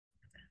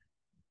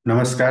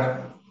नमस्कार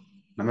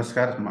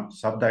नमस्कार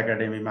शब्द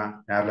एकाडेमीमा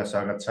यहाँहरूलाई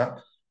स्वागत छ।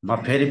 म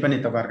फेरि पनि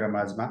तपाईँहरूको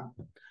माझमा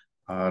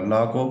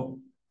लको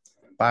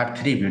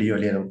पार्ट 3 भिडियो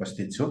लिएर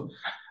उपस्थित छु।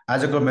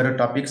 आजको मेरो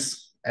टपिक्स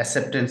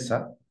एक्सेप्टेन्स छ।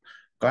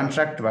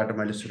 कन्ट्र्याक्टबाट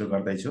मैले सुरु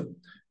गर्दैछु।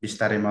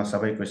 बिस्तारै म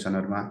सबै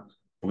क्वेसनहरूमा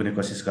पुग्ने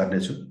कोसिस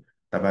गर्नेछु।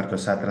 तपाईँहरूको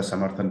साथ र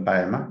समर्थन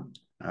पाएमा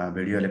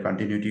भिडियोले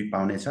कन्टिन्युटी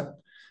पाउनेछ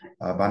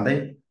भन्दै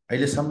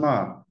अहिलेसम्म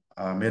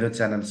मेरो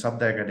च्यानल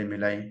शब्द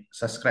एकाडेमीलाई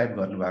सब्सक्राइब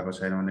गर्नुभएको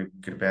छैन भने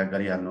कृपया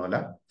गरिहाल्नुहोला।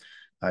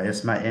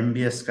 यसमा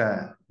एमबिएसका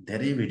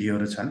धेरै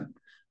भिडियोहरू छन्।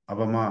 अब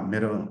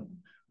मेरो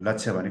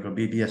लक्ष्य भनेको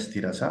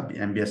बिबिएसतिर छ।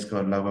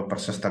 एमबिएसको लगभग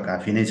प्रशस्त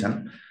काफी नै छन्।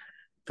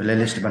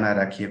 प्लेलिस्ट बनाएर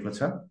राखिएको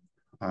छ।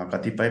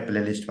 कतिपय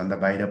प्लेलिस्टभन्दा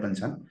बाहिर पनि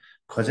छन्,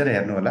 खोजेर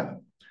हेर्नुहोला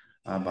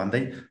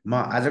भन्दै म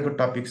आजको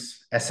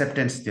टपिक्स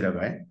एक्सेप्टेन्सतिर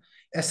गएँ।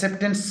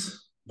 एक्सेप्टेन्स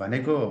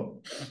भनेको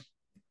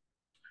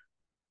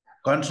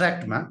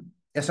कन्ट्र्याक्टमा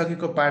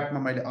यसअघिको पार्टमा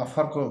मैले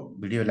अफरको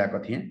भिडियो ल्याएको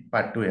थिएँ,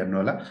 पार्ट 2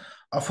 हेर्नुहोला।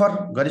 अफर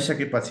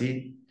गरिसकेपछि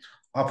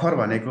अफर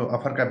भनेको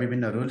अफरका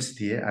विभिन्न रुल्स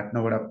थिए,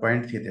 8-9वटा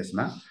पोइन्ट थिए।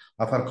 त्यसमा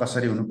अफर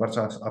कसरी हुनुपर्छ,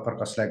 अफर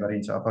कसलाई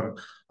गरिन्छ,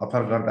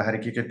 अफर गर्दाखेरि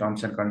के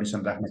टर्म्स एन्ड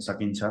कन्डिसन राख्न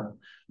सकिन्छ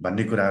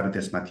भन्ने कुराहरू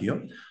त्यसमा थियो।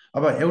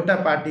 अब एउटा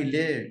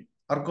पार्टीले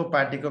अर्को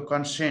पार्टीको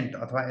कन्सेन्ट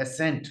अथवा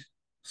एसेन्ट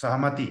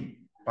सहमति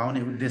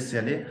पाउने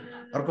उद्देश्यले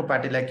अर्को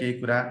पार्टीलाई केही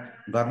कुरा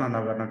गर्न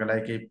नगर्नको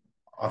लागि केही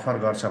अफर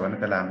गर्छ भने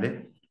त्यसलाई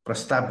हामीले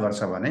प्रस्ताव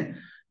गर्छ भने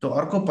त्यो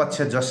अर्को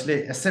पक्ष जसले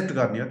एक्सेप्ट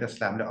गर्ने हो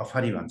त्यसलाई हामीले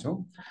अफरी भन्छौँ।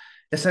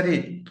 यसरी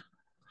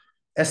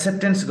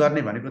एक्सेप्टेन्स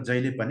गर्ने भनेको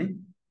जहिले पनि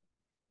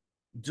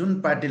जुन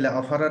पार्टीलाई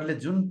अफररले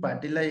जुन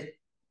पार्टीलाई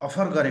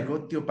अफर गरेको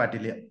त्यो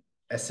पार्टीले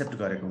एक्सेप्ट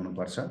गरेको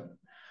हुनुपर्छ।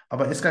 अब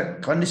यसका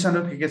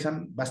कन्डिसनहरू के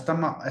छन्,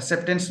 वास्तवमा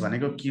एक्सेप्टेन्स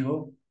भनेको के हो,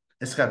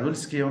 यसका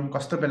रुल्स के हुन्,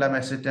 कस्तो बेलामा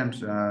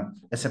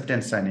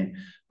एक्सेप्टेन्स चाहिने,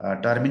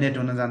 टर्मिनेट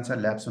हुन जान्छ,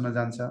 ल्याप्स हुन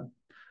जान्छ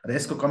र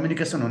यसको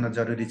कम्युनिकेसन हुन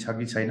जरुरी छ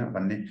कि छैन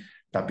भन्ने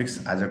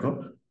टपिक्स आजको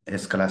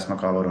यस क्लासमा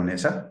कभर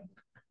हुनेछ।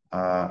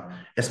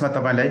 यसमा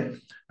तपाईँलाई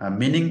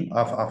मिनिङ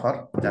अफ अफर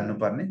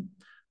जान्नुपर्ने,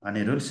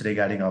 अनि रुल्स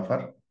रिगार्डिङ अफर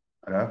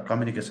र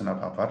communication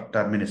of offer,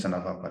 termination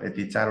of offer,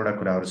 यति 4वटा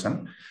कुराहरू छन्।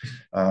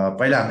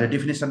 पहिला हामीले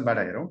डिफिनेसनबाट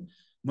हेरौँ।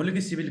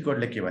 मुलुकी सिभिल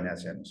कोडले के भनेको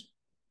छ हेर्नुहोस्।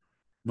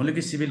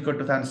 मुलुकी सिभिल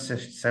कोड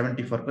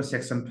 2074 को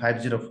सेक्सन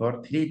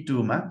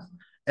 504(3)(2) मा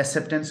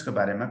एक्सेप्टेन्सको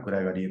बारेमा कुरा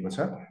गरिएको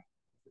छ।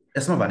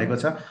 यसमा भनेको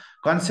छ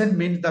consent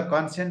means the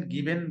consent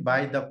given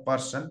by the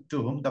person to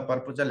whom the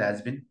proposal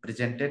has been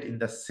presented in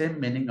the same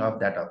meaning of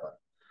that offer.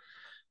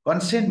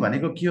 Consent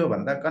भनेको के हो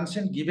भन्दा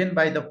consent given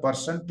by the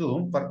person to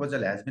हुम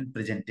प्रपोजल हेज बिन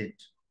प्रेजेन्टेड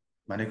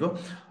भनेको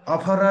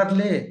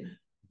अफररले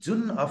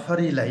जुन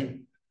अफरीलाई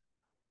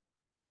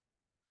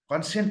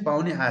consent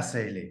पाउने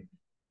आशयले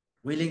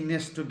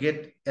willingness to get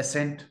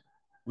accent,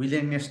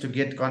 willingness to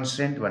get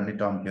consent भन्ने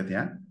term थियो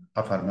त्यहाँ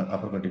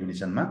अफरको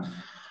डिफिनिसनमा।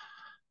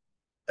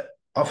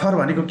 अफर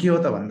भनेको के हो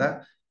त भन्दा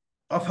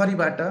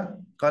अफरीबाट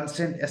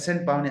कन्सेन्ट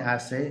एसेन्ट पाउने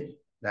आशय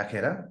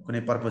राखेर कुनै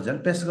प्रपोजल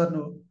पेश गर्नु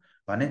हो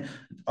भने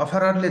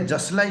अफररले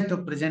जसलाई त्यो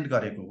प्रेजेन्ट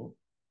गरेको हो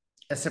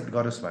एक्सेप्ट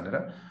गरोस् भनेर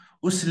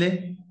उसले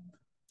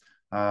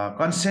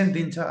कन्सेन्ट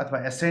दिन्छ अथवा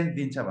एसेन्ट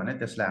दिन्छ भने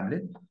त्यसलाई हामीले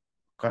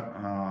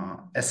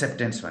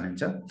एक्सेप्टेन्स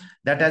भनिन्छ।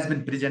 That has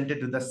been presented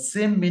to the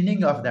same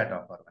meaning of that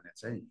offer भने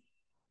चाहिँ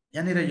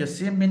यहाँनिर यो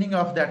same meaning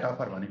of that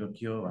offer भनेको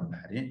के हो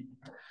भन्दाखेरि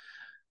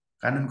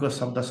कानुनको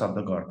शब्द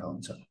शब्दको अर्थ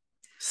हुन्छ।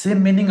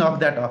 Same meaning of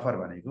that offer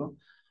भनेको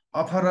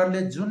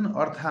अफररले जुन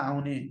अर्थ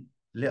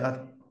आउनेले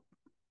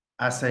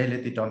आशयले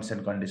ती टर्म्स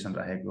एन्ड कन्डिसन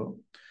राखेको,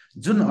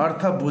 जुन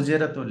अर्थ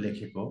बुझेर त्यो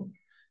लेखेको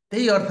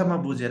त्यही अर्थमा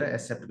बुझेर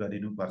एक्सेप्ट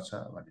गरिनुपर्छ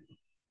भनेको।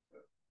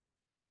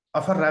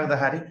 अफर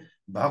राख्दाखेरि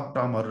भग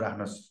टर्महरू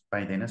राख्न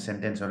पाइँदैन,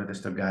 सेन्टेन्सहरू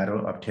त्यस्तो गाह्रो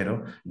अप्ठ्यारो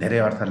धेरै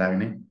अर्थ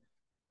लाग्ने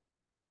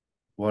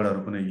वर्डहरू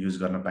पनि युज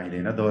गर्न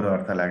पाइँदैन, दोहोरो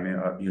अर्थ लाग्ने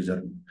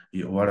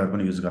वर्डहरू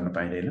पनि युज गर्न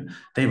पाइँदैन।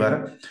 त्यही भएर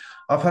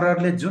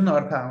अफररले जुन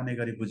अर्थ आउने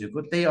गरी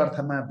बुझेको त्यही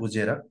अर्थमा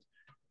बुझेर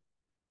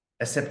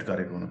एक्सेप्ट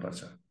गरेको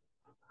हुनुपर्छ।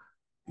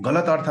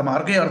 गलत अर्थमा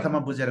अर्कै अर्थमा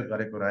बुझेर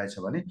गरेको रहेछ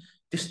भने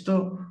त्यस्तो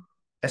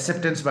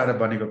एक्सेप्टेन्सबाट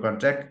बनेको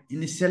कन्ट्र्याक्ट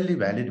इनिसियल्ली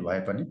भ्यालिड भए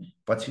पनि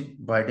पछि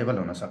भोइडेबल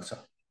हुन सक्छ।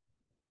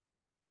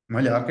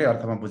 मैले अर्कै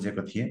अर्थमा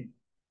बुझेको थिएँ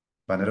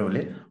भनेर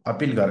उसले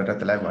अपिल गरेर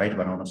त्यसलाई भोइड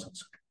बनाउन सक्छ।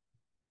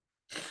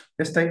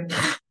 त्यस्तै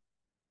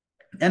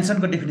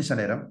एन्सनको डिफिनिसन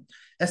हेरौँ।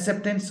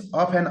 Acceptance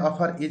of an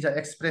offer is a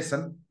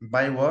expression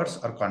by words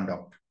or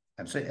conduct.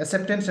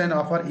 Acceptance and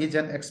offer is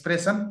an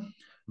expression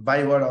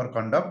by word or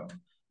conduct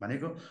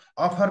भनेको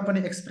अफर पनि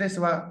express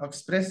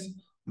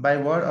by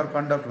word or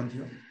conduct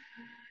हुन्थ्यो,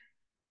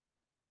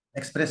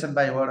 expression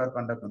by word or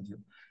conduct हुन्थ्यो।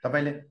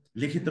 तपाईँले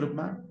लिखित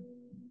रूपमा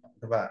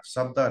अथवा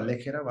शब्द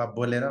लेखेर वा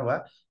बोलेर वा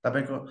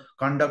तपाईँको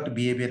कन्डक्ट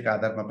बिहेभियरका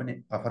आधारमा पनि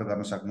अफर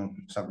गर्न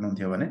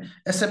सक्नुहुन्थ्यो भने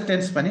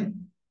एक्सेप्टेन्स पनि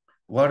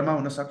वर्डमा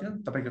हुन सक्यो,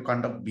 तपाईँको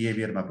कन्डक्ट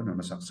बिहेभियरमा पनि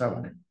हुन सक्छ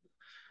भने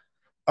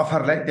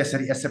अफरलाई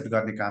त्यसरी एक्सेप्ट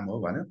गर्ने काम हो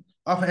भन्यो।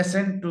 Of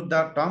accent to the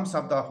terms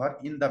of the offer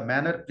in the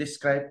manner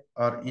prescribe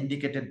or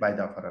इन्डिकेटेड by the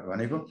अफरर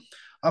भनेको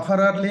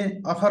अफररले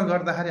अफर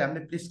गर्दाखेरि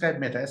हामीले प्रिस्क्राइब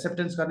मेथड,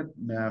 एक्सेप्टेन्स गर्ने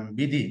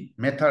विधि,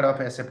 मेथड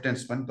अफ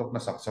एक्सेप्टेन्स पनि तोक्न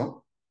सक्छौँ।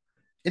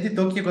 यदि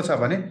तोकिएको छ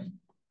भने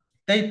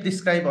त्यही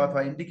प्रिस्क्राइब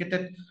अथवा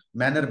इन्डिकेटेड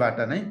म्यानरबाट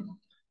नै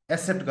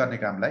एक्सेप्ट गर्ने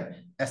कामलाई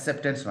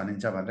एक्सेप्टेन्स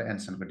भनिन्छ भनेर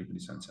एन्सनको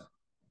डिफिनिसन छ।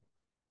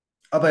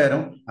 अब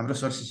हेरौँ हाम्रो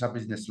sources of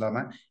business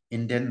Lama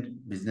Indian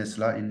business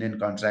ल, इन्डियन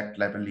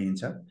कन्ट्र्याक्टलाई पनि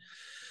लिइन्छ।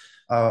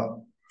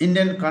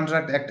 Indian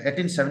contract act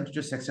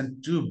 1872 section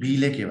 2B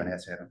ले के भनेको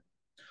छ हेरौँ।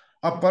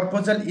 A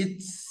proposal is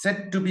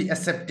set to be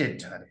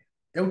accepted अरे।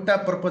 एउटा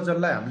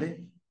प्रपोजललाई हामीले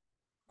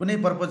कुनै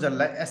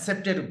प्रपोजललाई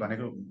एक्सेप्टेड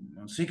भनेको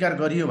स्वीकार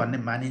गरियो भन्ने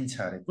मानिन्छ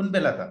अरे। कुन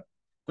बेला त?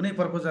 कुनै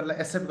प्रपोजललाई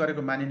एक्सेप्ट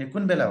गरेको मानिने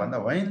कुन बेला भन्दा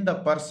when the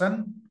person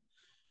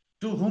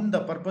to whom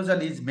the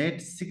proposal is made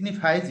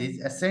signifies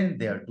is accent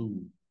there to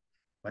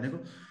भनेको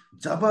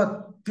जब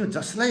त्यो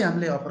जसलाई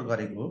हामीले अफर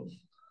गरेको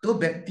त्यो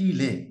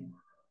व्यक्तिले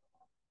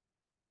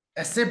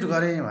एक्सेप्ट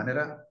गरे भनेर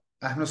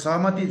आफ्नो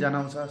सहमति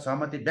जनाउँछ,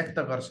 सहमति व्यक्त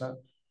गर्छ,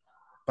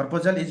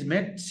 proposal is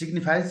made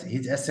signifies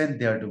his accent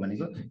there to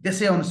भनेको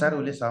त्यसै अनुसार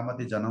उसले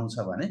सहमति जनाउँछ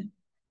भने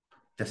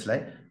त्यसलाई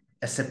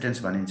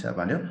एक्सेप्टेन्स भनिन्छ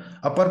भन्यो।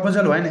 A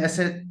proposal when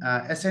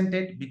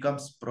एसेन्टेड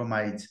becomes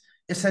promise.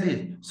 यसरी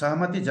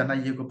सहमति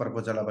जनाइएको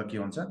प्रपोजल अब के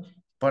हुन्छ?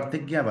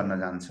 प्रतिज्ञा बन्न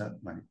जान्छ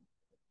भने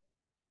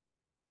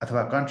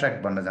अथवा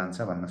कन्ट्र्याक्ट बन्न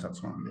जान्छ भन्न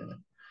सक्छौँ हामीले।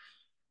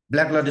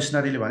 ब्ल्याक ल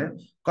डिक्सनरीले भन्यो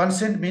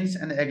consent means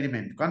an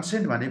agreement.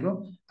 Consent भनेको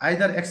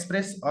either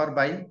express or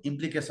by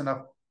implication of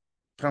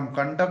from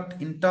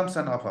conduct in terms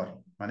and offer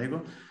भनेको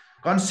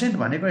कन्सेन्ट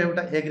भनेको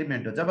एउटा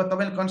एग्रिमेन्ट हो। जब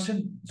तपाईँले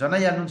कन्सेन्ट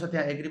जनाइहाल्नुहुन्छ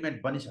त्यहाँ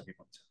एग्रिमेन्ट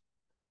बनिसकेको हुन्छ,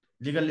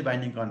 लिगल्ली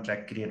बाइन्डिङ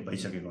कन्ट्र्याक्ट क्रिएट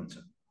भइसकेको हुन्छ।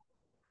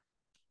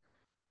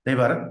 त्यही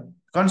भएर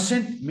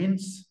consent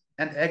means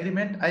an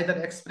agreement either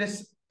express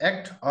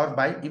act or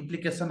by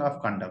implication of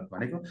conduct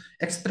भनेको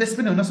एक्सप्रेस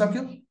पनि हुन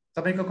सक्यो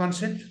तपाईँको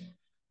कन्सेन्ट,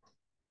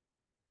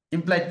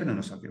 इम्प्लाइड पनि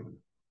हुन सक्यो।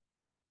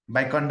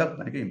 बाई कन्डक्ट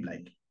भनेको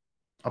इम्प्लाइड,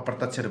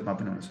 अप्रत्यक्ष रूपमा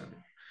पनि हुन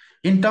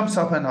सक्यो। In terms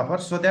of an offer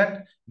so that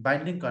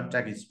binding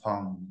contract is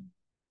form.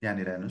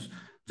 यहाँनिर हेर्नुहोस्,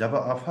 जब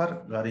अफर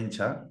गरिन्छ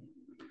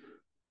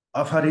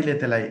अफरीले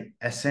त्यसलाई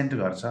एसेन्ट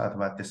गर्छ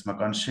अथवा त्यसमा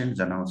कन्सेन्ट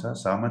जनाउँछ,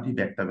 सहमति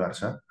व्यक्त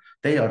गर्छ,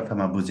 त्यही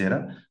अर्थमा बुझेर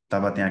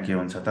तब त्यहाँ के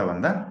हुन्छ त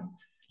भन्दा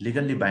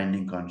लिगल्ली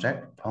बाइन्डिङ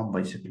कन्ट्र्याक्ट फर्म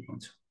भइसकेको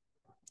हुन्छ।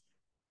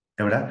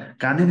 एउटा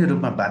कानुनी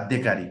रूपमा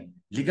बाध्यकारी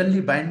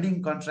लिगल्ली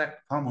बाइन्डिङ कन्ट्र्याक्ट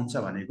फर्म हुन्छ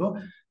भनेको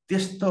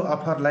त्यस्तो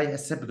अफरलाई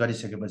एक्सेप्ट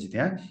गरिसकेपछि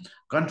त्यहाँ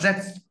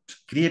कन्ट्र्याक्ट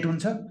क्रिएट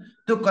हुन्छ।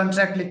 त्यो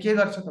कन्ट्र्याक्टले के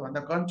गर्छ त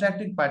भन्दा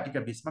कन्ट्र्याक्टिङ पार्टीका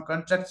बिचमा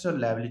contractual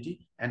liability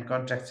and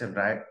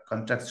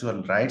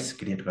contractual rights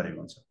create गरेको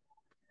हुन्छ।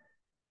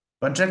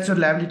 Contractual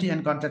liability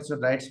and contractual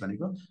rights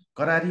भनेको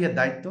करारीय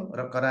दायित्व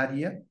र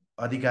करारीय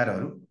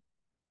अधिकारहरू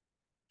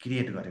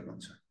क्रिएट गरेको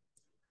हुन्छ।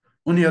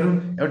 उनीहरू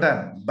एउटा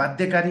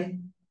बाध्यकारी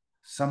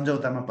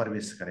सम्झौतामा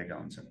प्रवेश गरेका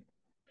हुन्छन्।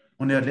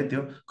 उनीहरूले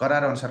त्यो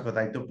करार अनुसारको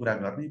दायित्व पुरा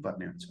गर्नै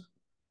पर्ने हुन्छ।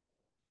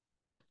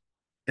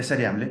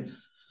 यसरी हामीले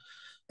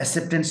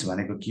एक्सेप्टेन्स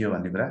भनेको के हो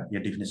भन्ने कुरा यो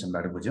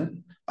डिफिनेसनबाट बुझ्यौँ।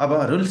 अब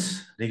रुल्स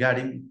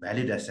रिगार्डिङ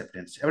भ्यालिड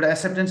एक्सेप्टेन्स। एउटा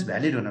एक्सेप्टेन्स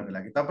भ्यालिड हुनको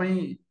लागि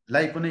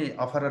तपाईँलाई कुनै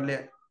अफररले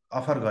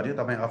अफर गर्यो,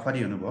 तपाईँ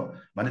अफरी हुनुभयो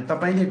भने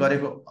तपाईँले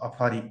गरेको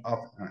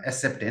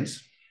एक्सेप्टेन्स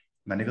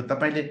भनेको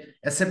तपाईँले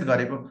एक्सेप्ट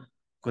गरेको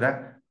कुरा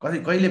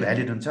कहिले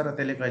भ्यालिड हुन्छ र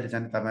त्यसले कहिले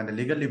चाहिँ तपाईँले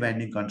लिगल्ली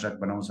बाइन्डिङ कन्ट्र्याक्ट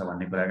बनाउँछ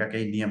भन्ने कुराका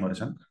केही नियमहरू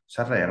छन्।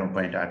 सर हेरौँ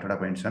पोइन्ट, 8वटा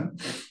पोइन्ट छन्।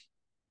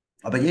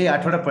 अब यही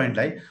 8वटा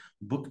पोइन्टलाई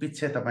बुक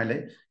पिच्छे तपाईँले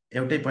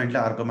एउटै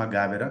पोइन्टलाई अर्कोमा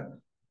गाबेर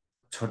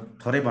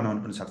थोरै बनाउनु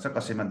पनि सक्छ,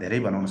 कसैमा धेरै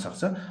बनाउन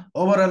सक्छ।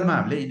 ओभरअलमा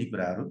हामीले यिनी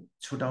कुराहरू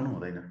छुटाउनु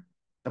हुँदैन।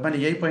 तपाईँले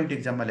यही पोइन्ट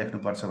इक्जाममा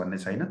लेख्नुपर्छ भन्ने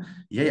छैन।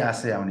 यही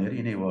आशय आउनेहरू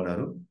यिनै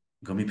वर्डहरू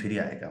घुमिफिरी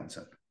आएका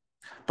हुन्छन्।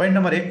 Point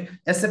number 1,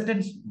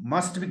 acceptance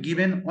must be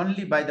given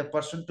only by the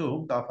person to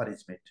whom the offer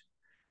is made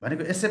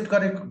भनेको एक्सेप्ट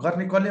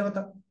गर्ने कसले हो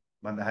त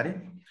भन्दाखेरि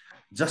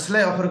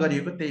जसलाई अफर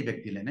गरिएको त्यही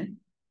व्यक्तिले नै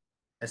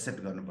एक्सेप्ट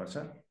गर्नुपर्छ,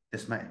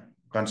 त्यसमा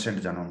कन्सेन्ट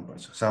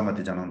जनाउनुपर्छ,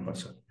 सहमति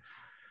जनाउनुपर्छ।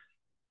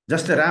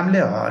 जस्तै रामले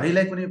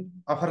हरिलाई कुनै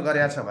अफर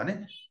गरेका छ भने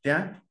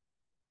त्यहाँ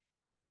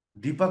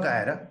दीपक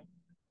आएर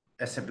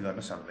एक्सेप्ट गर्न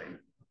सक्दैन,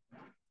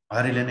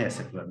 हरिले नै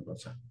एक्सेप्ट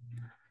गर्नुपर्छ।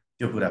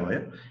 त्यो कुरा भयो।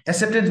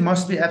 Acceptance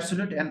must be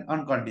absolute and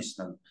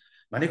unconditional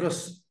भनेको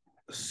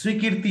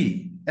स्वीकृति,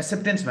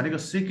 एक्सेप्टेन्स भनेको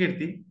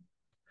स्वीकृति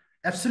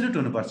एब्सोल्युट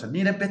हुनुपर्छ,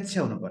 निरपेक्ष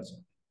हुनुपर्छ।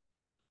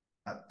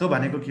 त्यो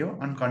भनेको के हो?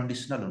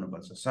 अनकन्डिसनल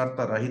हुनुपर्छ, शर्त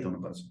रहित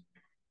हुनुपर्छ।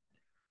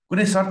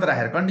 कुनै शर्त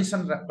राखेर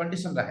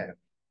कन्डिसन राखेर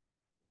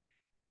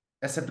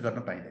एक्सेप्ट गर्न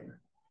पाइँदैन।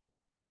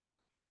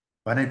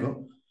 भनेको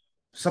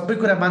सबै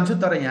कुरा मान्छु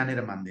तर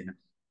यहाँनिर मान्दिनँ,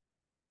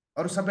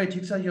 अरू सबै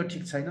ठिक छ, यो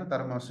ठिक छैन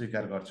तर म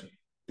स्वीकार गर्छु,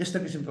 यस्तो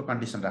किसिमको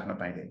कन्डिसन राख्न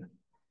पाइँदैन।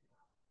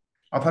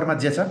 अफरमा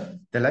जे छ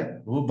त्यसलाई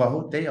हुबहु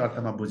त्यही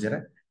अर्थमा बुझेर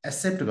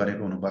एक्सेप्ट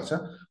गरेको हुनुपर्छ,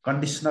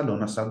 कन्डिसनल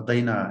हुन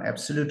सक्दैन,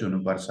 एब्सोल्युट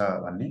हुनुपर्छ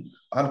भन्ने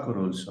अर्को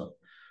रुल्स हो।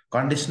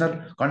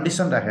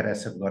 कन्डिसन राखेर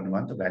एक्सेप्ट गर्नु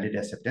भने त भ्यालिड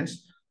एक्सेप्टेन्स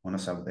हुन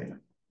सक्दैन।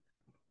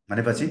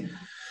 भनेपछि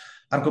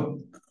अर्को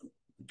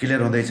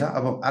क्लियर हुँदैछ।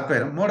 अब अर्को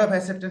हेरौँ, मोड of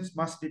acceptance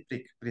must be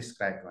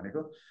prescribe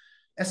भनेको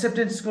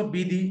एक्सेप्टेन्सको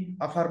विधि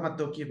अफरमा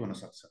तोकिएको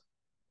हुनसक्छ।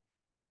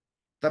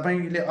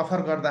 तपाईँले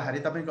अफर गर्दाखेरि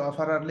तपाईँको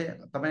अफररले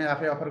तपाईँ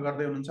आफै अफर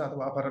गर्दै हुनुहुन्छ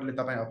अथवा अफररले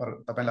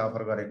तपाईँलाई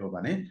अफर गरेको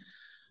भने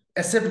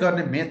एक्सेप्ट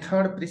गर्ने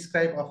मेथड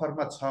प्रिस्क्राइब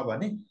अफरमा छ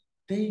भने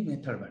त्यही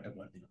मेथडबाट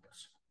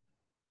गरिदिनुपर्छ।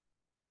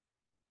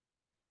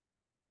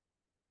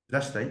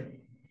 जस्तै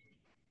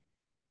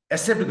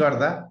एक्सेप्ट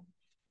गर्दा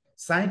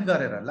साइन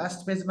गरेर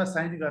लास्ट पेजमा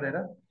साइन गरेर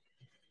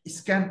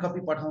स्क्यान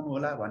कपी पठाउनु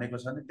होला भनेको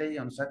छ भने त्यही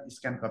अनुसार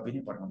स्क्यान कपी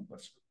नै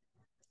पठाउनुपर्छ।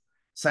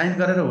 साइन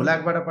गरेर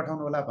हुलाकबाट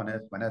पठाउनु होला भनेको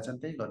छ भने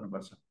त्यही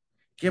गर्नुपर्छ।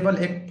 केवल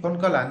एक फोन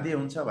कल हान्दिए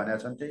हुन्छ भनेको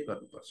छ भने त्यही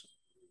गर्नुपर्छ।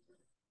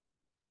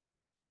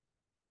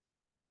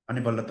 अनि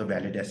बल्ल त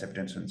भ्यालिड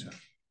एक्सेप्टेन्स हुन्छ।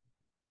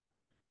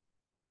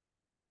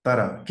 तर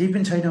केही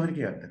पनि छैन भने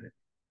के गर्नु?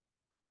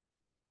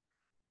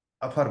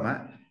 अफरमा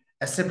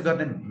एक्सेप्ट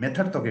गर्ने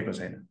मेथड तोकेको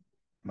छैन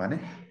भने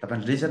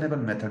तपाईँ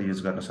रिजनेबल मेथड युज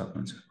गर्न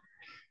सक्नुहुन्छ।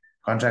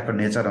 कन्ट्र्याक्टको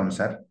नेचर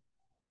अनुसार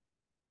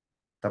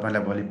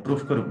तपाईँलाई भोलि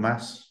प्रुफको रूपमा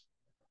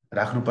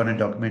राख्नुपर्ने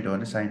डकुमेन्ट हो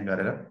भने साइन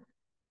गरेर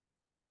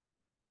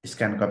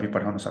स्क्यान कपी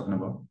पठाउन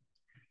सक्नुभयो,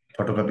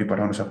 फोटोकपी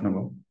पठाउन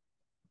सक्नुभयो।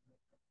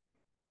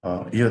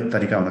 यो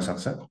तरिका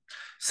हुनसक्छ।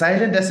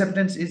 Silent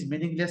acceptance is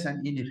meaningless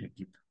and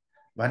इनइफेक्टिभ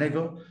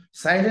भनेको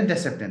साइलेन्ट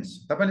एक्सेप्टेन्स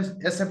तपाईँले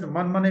एक्सेप्ट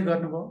मनमनै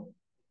गर्नुभयो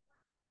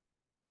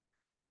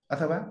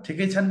अथवा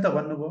ठिकै छ नि त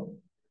भन्नुभयो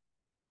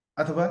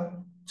अथवा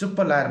चुप्प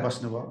लाएर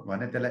बस्नुभयो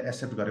भने त्यसलाई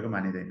एक्सेप्ट गरेको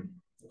मानिँदैन।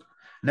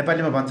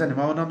 नेपालीमा भन्छ नि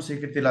मौनम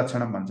स्वीकृति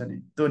लक्षणम भन्छ नि,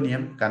 त्यो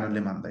नियम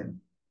कानुनले मान्दैन।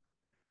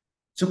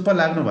 चुप्प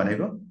लाग्नु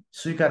भनेको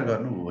स्वीकार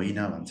गर्नु होइन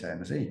भन्छ।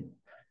 हेर्नुहोस् है,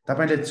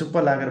 तपाईँले चुप्प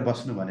लागेर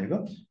बस्नु भनेको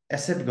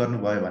एक्सेप्ट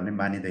गर्नुभयो भन्ने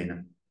मानिँदैन।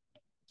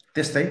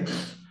 त्यस्तै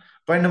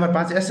point number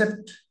 5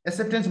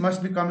 acceptance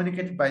must be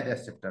communicated by the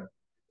acceptor.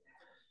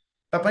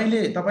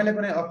 तपाईँलाई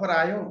कुनै अफर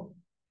आयो,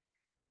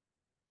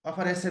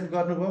 अफर एक्सेप्ट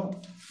गर्नुभयो,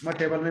 म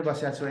टेबलमै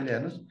बसेको छु अहिले।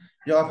 हेर्नुहोस्,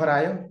 यो अफर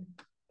आयो,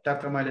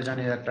 टक्क मैले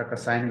जाने टक्क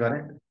साइन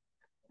गरेँ।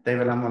 त्यही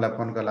बेला मलाई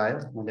फोन कल आयो,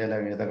 मैले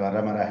यसलाई यता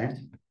घरमा राखेँ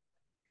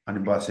अनि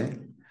बसेँ।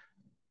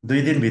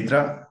 2 दिनभित्र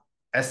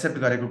एक्सेप्ट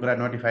गरेको कुरा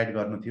नोटिफाइड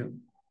गर्नु थियो,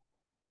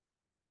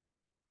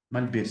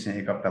 मैले बिर्सेँ।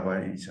 1 हप्ता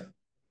भयो यही छ।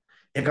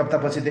 1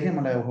 हप्तापछि देखेँ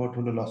मलाई ओहो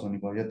ठुलो लस हुने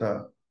भयो, यो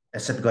त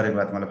एक्सेप्ट गरेको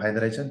बाद मलाई फाइदा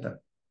रहेछ नि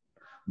त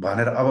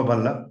भनेर अब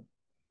बल्ल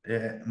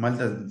मैले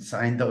त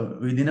साइन त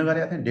उही दिन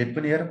गरेको थिएँ, डेट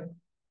पनि हेर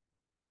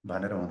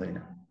भनेर हुँदैन।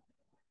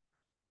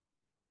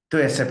 त्यो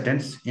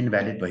एक्सेप्टेन्स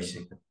इनभ्यालिड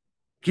भइसक्यो।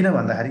 किन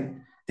भन्दाखेरि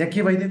त्यहाँ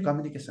के भइदियो?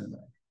 कम्युनिकेसन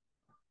भयो।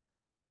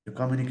 यो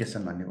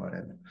कम्युनिकेसन भन्ने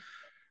भएन।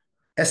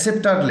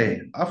 एक्सेप्टरले,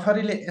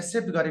 अफरीले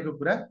एक्सेप्ट गरेको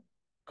कुरा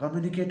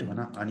कम्युनिकेट हुन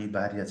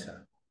अनिवार्य छ।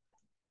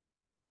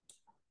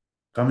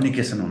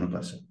 कम्युनिकेसन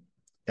हुनुपर्छ।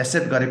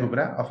 एक्सेप्ट गरेको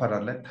कुरा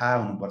अफररलाई थाहा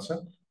हुनुपर्छ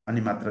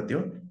अनि मात्र त्यो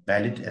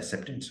भ्यालिड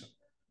एक्सेप्टेन्स हो।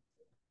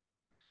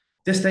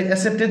 त्यस्तै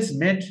acceptance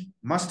made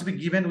must be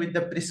given with the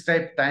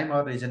prescribe time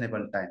or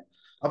reasonable time.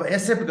 अब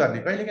एक्सेप्ट गर्ने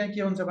कहिलेकाहीँ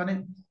के हुन्छ भने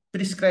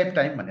प्रिस्क्राइब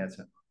टाइम भनेको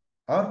छ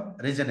अर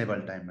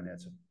रिजनेबल टाइम भनेको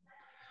छ।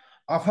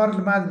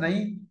 अफरमा नै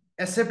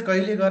एक्सेप्ट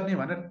कहिले गर्ने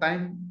भनेर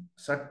टाइम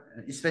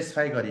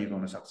स्पेसिफाई गरिएको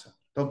हुनसक्छ,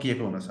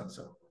 तोकिएको हुनसक्छ।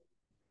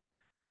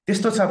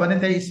 त्यस्तो छ भने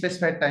त्यही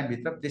स्पेसिफाइड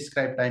टाइमभित्र,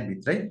 प्रिस्क्राइब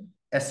टाइमभित्रै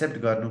एक्सेप्ट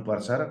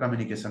गर्नुपर्छ र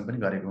कम्युनिकेसन पनि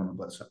गरेको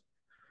हुनुपर्छ।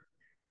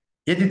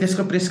 यदि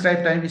त्यसको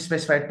प्रिस्क्राइब टाइम,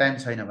 स्पेसिफाइड टाइम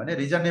छैन भने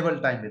रिजनेबल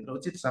टाइमभित्र,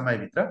 उचित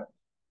समयभित्र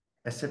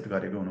एक्सेप्ट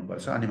गरेको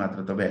हुनुपर्छ अनि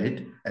मात्र त भ्यालिड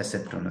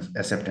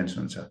एक्सेप्टेन्स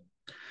हुन्छ।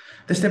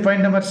 त्यस्तै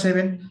point number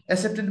 7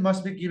 acceptance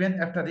must be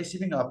given after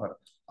receiving offer.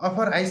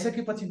 Offer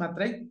आइसकेपछि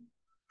मात्रै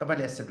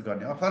तपाईँले एक्सेप्ट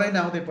गर्ने, अफरै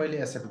नआउँदै पहिले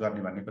एक्सेप्ट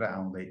गर्ने भन्ने कुरा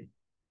आउँदैन।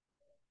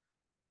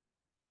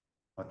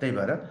 त्यही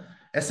भएर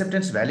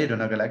एक्सेप्टेन्स भ्यालिड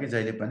हुनको लागि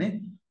जहिले पनि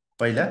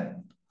पहिला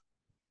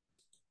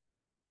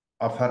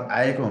अफर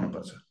आएको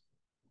हुनुपर्छ।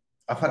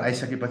 अफर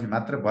आइसकेपछि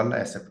मात्र बल्ल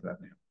एक्सेप्ट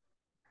गर्ने हो।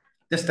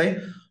 त्यस्तै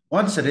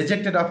once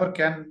rejected offer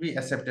can be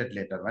accepted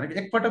letter भनेको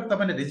एकपटक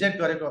तपाईँले रिजेक्ट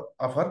गरेको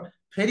अफर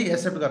फेरि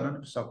एक्सेप्ट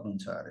गर्न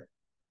सक्नुहुन्छ अरे,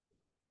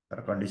 तर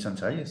कन्डिसन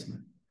छ है यसमा।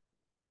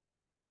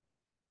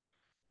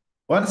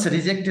 वन्स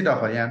रिजेक्टेड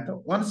अफर, यहाँ त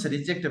once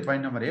rejected,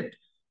 point number 8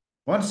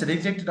 once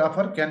rejected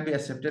offer can be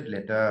accepted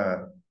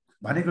letter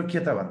भनेको के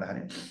त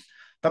भन्दाखेरि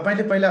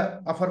तपाईँले पहिला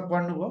अफर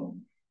पढ्नुभयो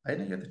होइन,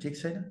 यो त ठिक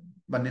छैन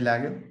भन्ने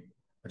लाग्यो,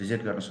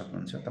 रिजेक्ट गर्न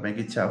सक्नुहुन्छ,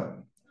 तपाईँको इच्छा हो।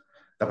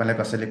 तपाईँलाई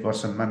कसैले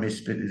क्वेसनमा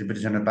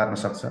मिसरिप्रेजेन्ट पार्न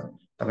सक्छ,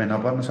 तपाईँ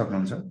नपर्न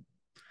सक्नुहुन्छ।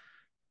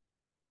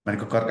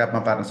 भनेको करकापमा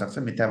पार्न सक्छ,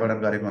 मिथ्यावर्णन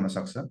गरेको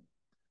हुनसक्छ,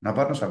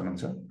 नपर्न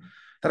सक्नुहुन्छ।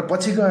 तर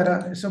पछि गएर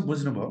यसो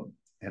बुझ्नुभयो,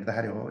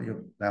 हेर्दाखेरि हो यो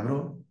राम्रो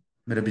हो,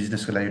 मेरो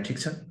बिजनेसको लागि ठिक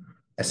छ,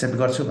 एक्सेप्ट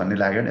गर्छु भन्ने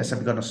लाग्यो भने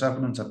एक्सेप्ट गर्न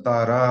सक्नुहुन्छ।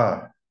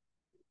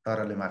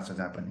 तरले मार्छ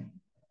जहाँ पनि।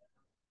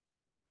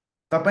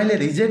 तपाईँले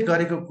रिजेक्ट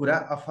गरेको कुरा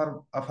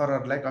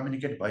अफररलाई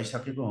कम्युनिकेट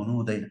भइसकेको हुनु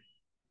हुँदैन।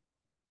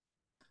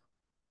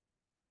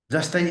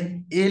 जस्तै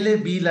एले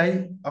बीलाई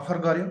अफर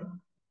गर्यो,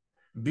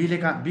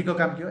 बीको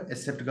काम के हो?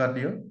 एक्सेप्ट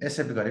गर्ने हो।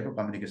 एक्सेप्ट गरेको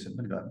कम्युनिकेसन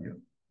पनि गर्ने हो।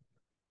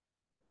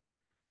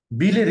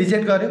 बीले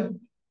रिजेक्ट गर्यो,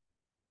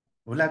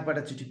 हुलाकबाट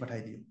चिठी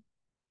पठाइदियो,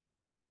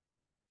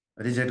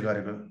 रिजेक्ट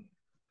गरेको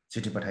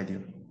चिठी पठाइदियो।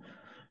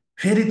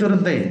 फेरि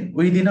तुरुन्तै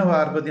उही दिन वा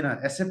अर्को दिन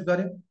एक्सेप्ट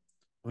गर्यो,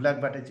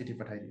 हुलाकबाटै चिठी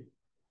पठाइदियो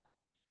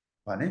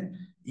भने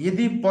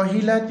यदि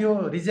पहिला त्यो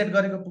रिजेक्ट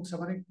गरेको पुग्छ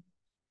भने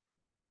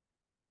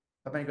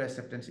तपाईँको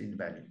एक्सेप्टेन्स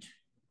इनभ्यालिड।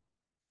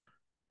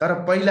 तर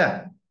पहिला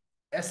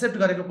एक्सेप्ट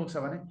गरेको पुग्छ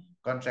भने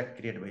कन्ट्र्याक्ट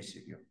क्रिएट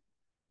भइसक्यो।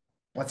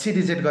 पछि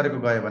रिजेक्ट गरेको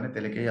गयो भने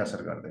त्यसले केही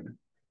असर गर्दैन,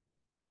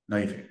 नो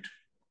इफेक्ट।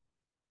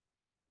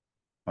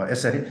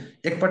 यसरी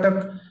एकपटक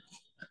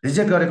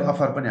रिजेक्ट गरेको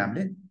अफर पनि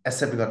हामीले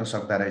एक्सेप्ट गर्न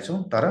सक्दा रहेछौँ,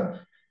 तर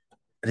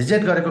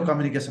रिजेक्ट गरेको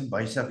कम्युनिकेसन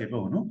भइसकेको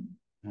हुनु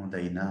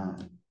हुँदैन।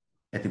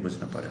 यति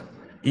बुझ्नु पर्यो।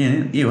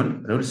 यी हुन्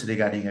रुल्स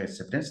रिगार्डिङ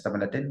एक्सेप्टेन्स।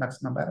 तपाईँलाई 10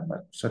 मार्क्समा बारम्बार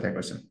सोधेको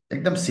क्वेसन,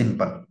 एकदम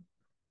सिम्पल।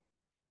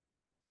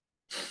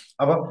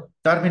 अब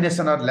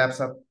termination or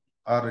laughs of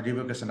or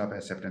रिभोकेसन of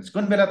acceptance,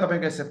 कुन बेला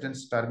तपाईँको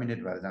एक्सेप्टेन्स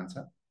टर्मिनेट भएर जान्छ,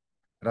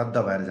 रद्द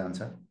भएर जान्छ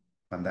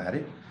भन्दाखेरि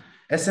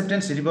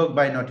एक्सेप्टेन्स रिभोक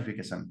बाई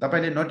नोटिफिकेसन।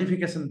 तपाईँले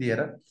नोटिफिकेसन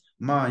दिएर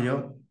म यो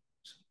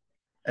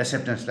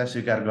एक्सेप्टेन्सलाई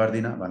स्वीकार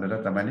गर्दिनँ भनेर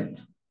तपाईँले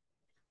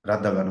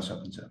रद्द गर्न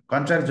सक्नुहुन्छ।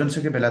 कन्ट्र्याक्ट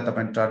जुनसुकै बेला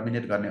तपाईँ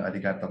टर्मिनेट गर्ने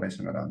अधिकार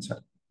तपाईँसँग रहन्छ,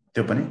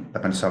 त्यो पनि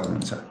तपाईँले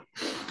सक्नुहुन्छ।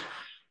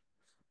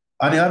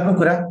 अनि अर्को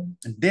कुरा,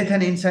 death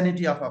and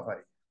insanity of offer.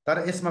 तर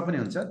यसमा पनि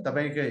हुन्छ,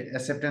 तपाईँको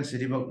एक्सेप्टेन्स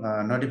रिभोक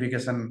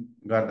नोटिफिकेसन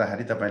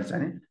गर्दाखेरि तपाईँले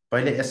चाहिँ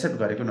पहिले एक्सेप्ट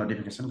गरेको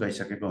नोटिफिकेसन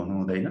गइसकेको हुनु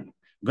हुँदैन,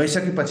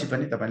 गइसकेपछि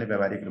पनि तपाईँले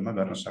व्यावहारिक रूपमा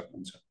गर्न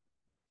सक्नुहुन्छ।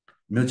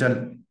 म्युचुअल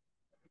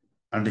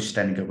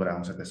अन्डरस्ट्यान्डिङको कुरा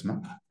आउँछ त्यसमा।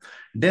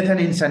 Death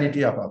and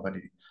insanity of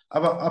offeree.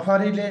 अब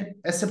अफरीले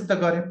एक्सेप्ट त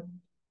गर्यो,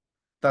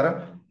 तर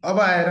अब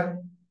आएर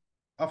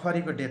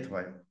अफरीको डेथ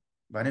भयो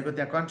भनेको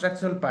त्यहाँ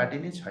कन्ट्र्याक्चुअल पार्टी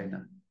नै छैन।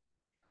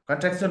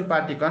 कन्ट्र्याक्चुअल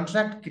पार्टी,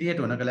 कन्ट्र्याक्ट क्रिएट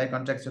हुनको लागि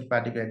कन्ट्र्याक्चुअल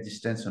पार्टीको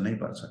एक्जिस्टेन्स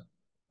हुनैपर्छ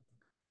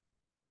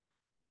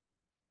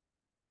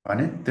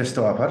भने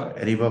त्यस्तो अफर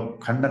रिभोक,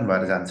 खण्डन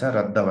भएर जान्छ,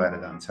 रद्द भएर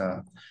जान्छ।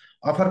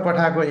 अफर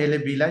पठाएको एले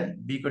बीलाई,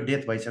 बीको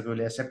डेथ भइसक्यो,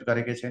 उसले एक्सेप्ट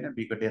गरेकै छैन,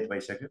 बीको डेथ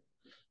भइसक्यो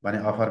भने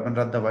अफर पनि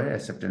रद्द भयो,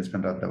 एक्सेप्टेन्स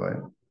पनि रद्द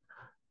भयो।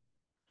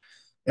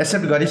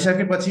 एक्सेप्ट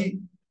गरिसकेपछि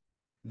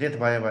डेथ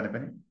भयो भने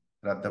पनि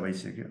रद्द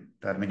भइसक्यो,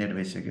 टर्मिनेट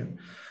भइसक्यो।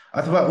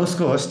 अथवा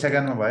उसको होस्ट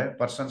ठेगानमा भयो,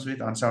 पर्सन्स विथ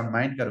अनसाउन्ड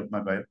माइन्डका रूपमा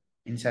गयो,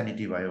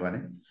 इन्सानिटी भयो भने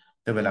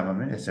त्यो बेलामा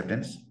पनि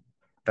एक्सेप्टेन्स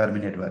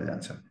टर्मिनेट भएर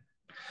जान्छ।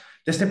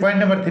 त्यस्तै point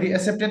number 3,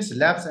 acceptance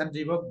laughs and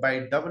रिभोक by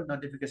double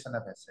notification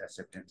of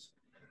acceptance.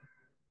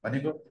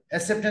 भनेको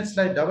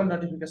एक्सेप्टेन्सलाई डबल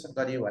नोटिफिकेसन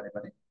गरियो भने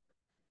पनि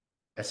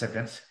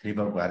एक्सेप्टेन्स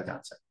रिभोक भएर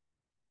जान्छ,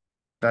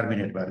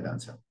 टर्मिनेट भएर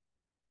जान्छ।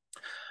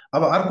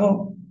 अब अर्को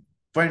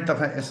पोइन्ट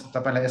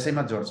तपाईँलाई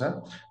यसैमा जोड्छ,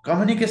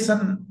 कम्युनिकेसन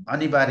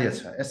अनिवार्य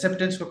छ,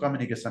 एक्सेप्टेन्सको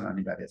कम्युनिकेसन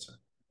अनिवार्य छ।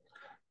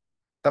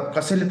 तब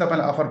कसैले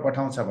तपाईँलाई अफर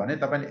पठाउँछ भने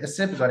तपाईँले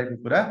एक्सेप्ट गरेको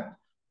कुरा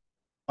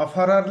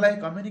अफररलाई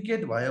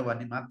कम्युनिकेट भयो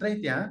भने मात्रै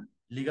त्यहाँ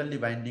लिगल्ली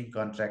बाइन्डिङ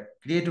कन्ट्र्याक्ट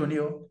क्रिएट हुने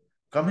हो।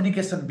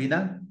 कम्युनिकेसन बिना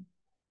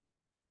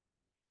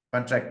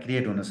कन्ट्र्याक्ट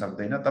क्रिएट हुन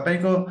सक्दैन।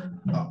 तपाईँको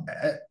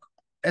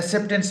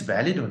एक्सेप्टेन्स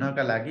भ्यालिड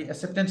हुनका लागि,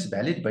 एक्सेप्टेन्स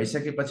भ्यालिड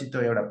भइसकेपछि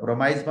त्यो एउटा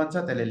प्रोमाइज बन्छ,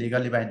 त्यसले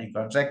लिगल्ली बाइन्डिङ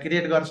कन्ट्र्याक्ट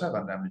क्रिएट गर्छ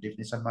भनेर हामीले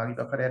डेफिनेसनमा अघि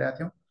भर्खर हेरेका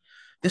थियौँ।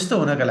 त्यस्तो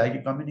हुनका लागि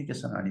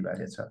कम्युनिकेसन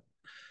अनिवार्य छ।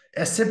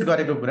 एक्सेप्ट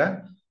गरेको कुरा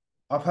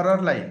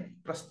अफररलाई,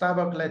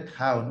 प्रस्तावकलाई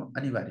थाहा हुनु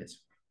अनिवार्य छ।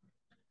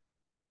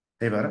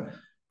 त्यही भएर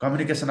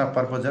communication of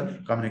proposal,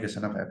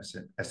 communication of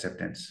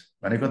acceptance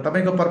भनेको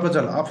तपाईँको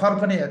प्रपोजल, अफर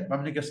पनि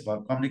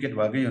कम्युनिकेट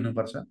भएकै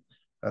हुनुपर्छ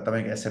र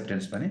तपाईँको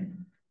एक्सेप्टेन्स पनि,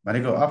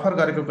 भनेको अफर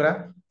गरेको कुरा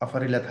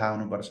अफरीलाई थाहा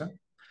हुनुपर्छ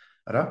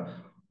र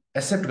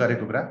एक्सेप्ट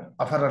गरेको कुरा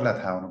अफररलाई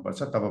थाहा हुनुपर्छ,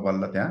 तब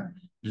बल्ल त्यहाँ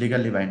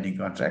लिगल्ली बाइन्डिङ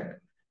कन्ट्र्याक्ट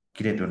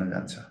क्रिएट हुन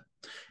जान्छ।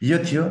 यो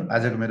थियो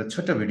आजको मेरो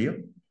छोटो भिडियो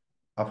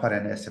अफर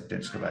एन्ड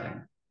एक्सेप्टेन्सको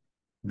बारेमा,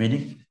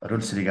 meaning,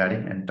 rules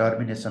regarding and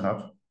termination of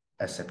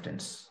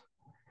acceptance.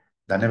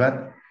 धन्यवाद।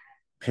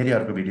 फेरि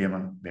अर्को भिडियोमा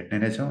भेट्ने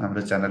नै छौँ।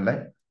 हाम्रो च्यानललाई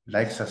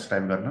लाइक,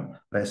 सब्सक्राइब गर्नु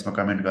र यसमा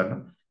कमेन्ट गर्नु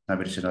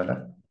नबिर्सिनु होला।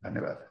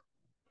 धन्यवाद।